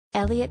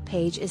Elliot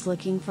Page is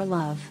looking for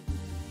love.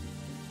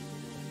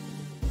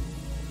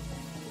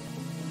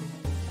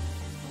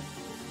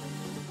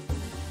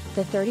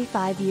 The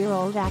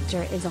 35-year-old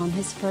actor is on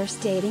his first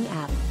dating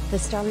app, the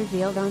star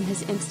revealed on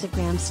his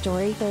Instagram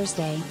story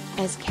Thursday,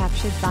 as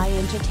captured by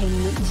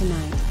Entertainment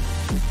Tonight.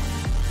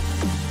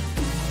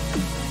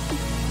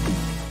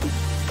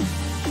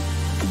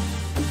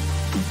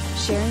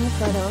 Sharing a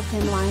photo of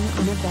him lying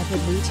on a bed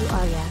with Ritu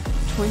Arya,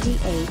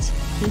 28,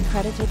 he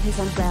credited his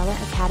Umbrella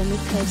Academy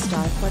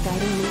co-star for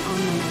guiding me on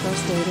my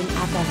first dating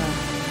app ever.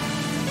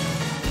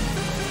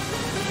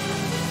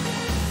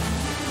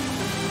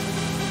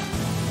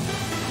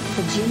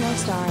 The Juno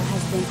star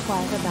has been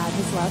quiet about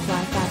his love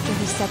life after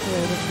he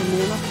separated from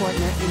Emma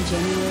Portner in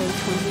January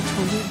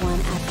 2021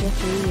 after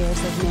 3 years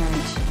of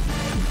marriage.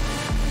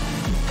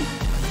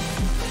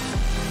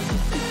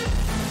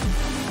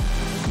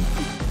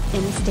 In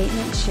a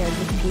statement shared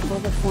with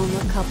People, the former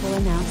couple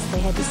announced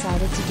they had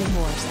decided to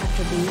divorce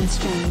after being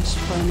estranged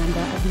for a number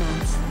of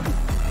months.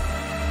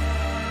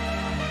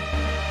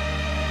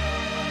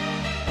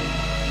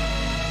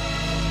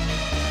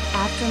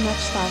 After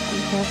much thought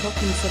and careful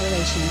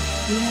consideration,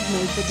 we have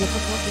made the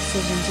difficult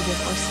decision to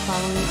divorce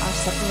following our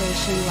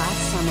separation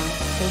last summer,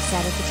 they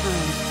said at the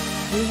time.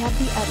 We have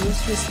the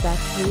utmost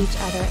respect for each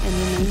other and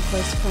remain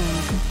close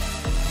friends.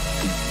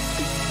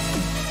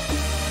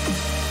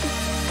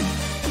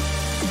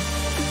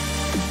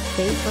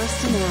 They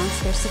first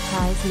announced their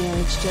surprise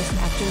marriage just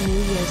after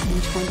New Year's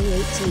in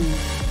 2018.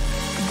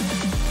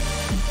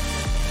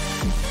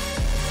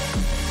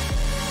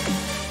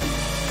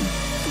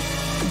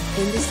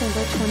 In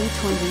December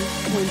 2020,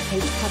 when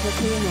Page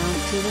publicly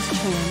announced he was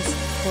trans,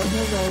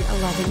 Portner wrote a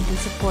loving and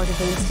supportive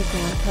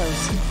Instagram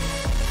post.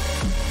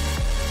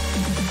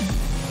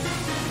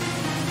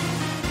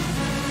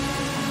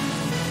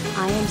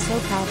 I am so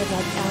proud of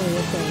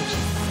Elliot Page.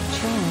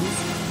 Trans,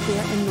 queer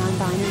and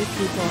non-binary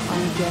people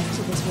are a gift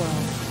to this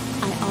world.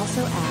 I also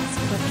ask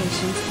for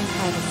patience and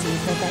privacy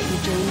so that you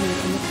join me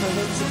in the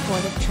perfect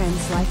support of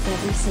trans life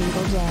every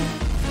single day.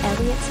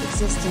 Elliot's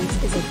existence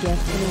is a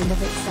gift in and of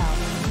itself.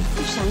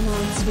 Shine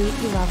on, sweet,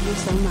 we love you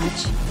so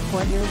much,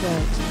 Portner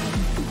wrote.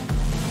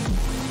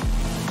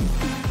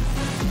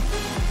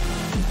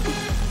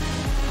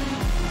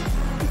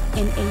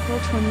 In April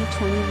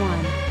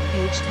 2021,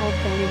 Page told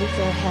Vanity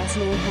Fair his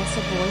man has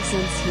a boy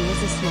since he was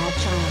a small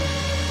child.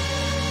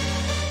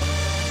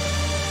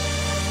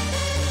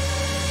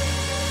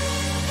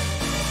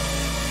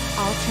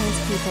 All trans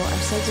people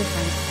are so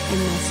different, and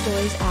my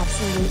story's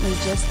absolutely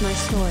just my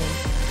story.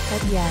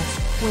 But yes,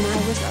 when I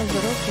was a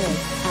little kid,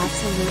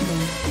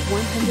 absolutely, 100%,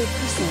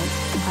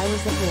 I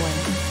was a boy,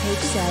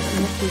 Page said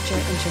in the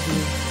feature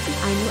interview.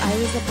 I knew I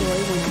was a boy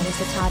when I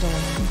was a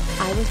toddler.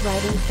 I was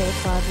writing fake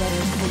love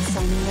letters and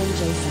signing them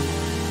Jason.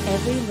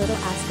 Every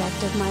little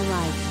aspect of my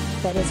life,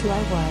 that is who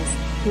I was,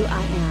 who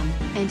I am,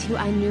 and who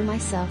I knew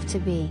myself to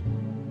be.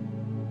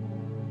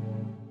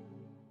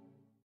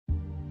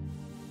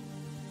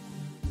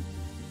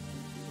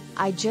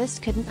 I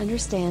just couldn't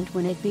understand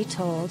when it'd be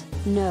told,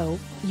 no,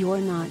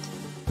 you're not.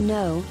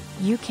 No,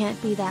 you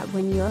can't be that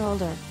when you're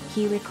older,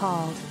 he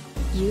recalled.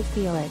 You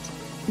feel it.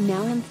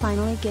 Now I'm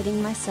finally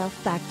getting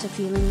myself back to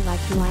feeling like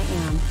who I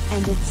am,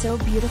 and it's so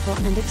beautiful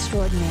and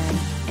extraordinary,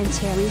 and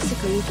Terry's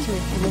agreed to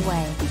it in a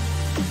way.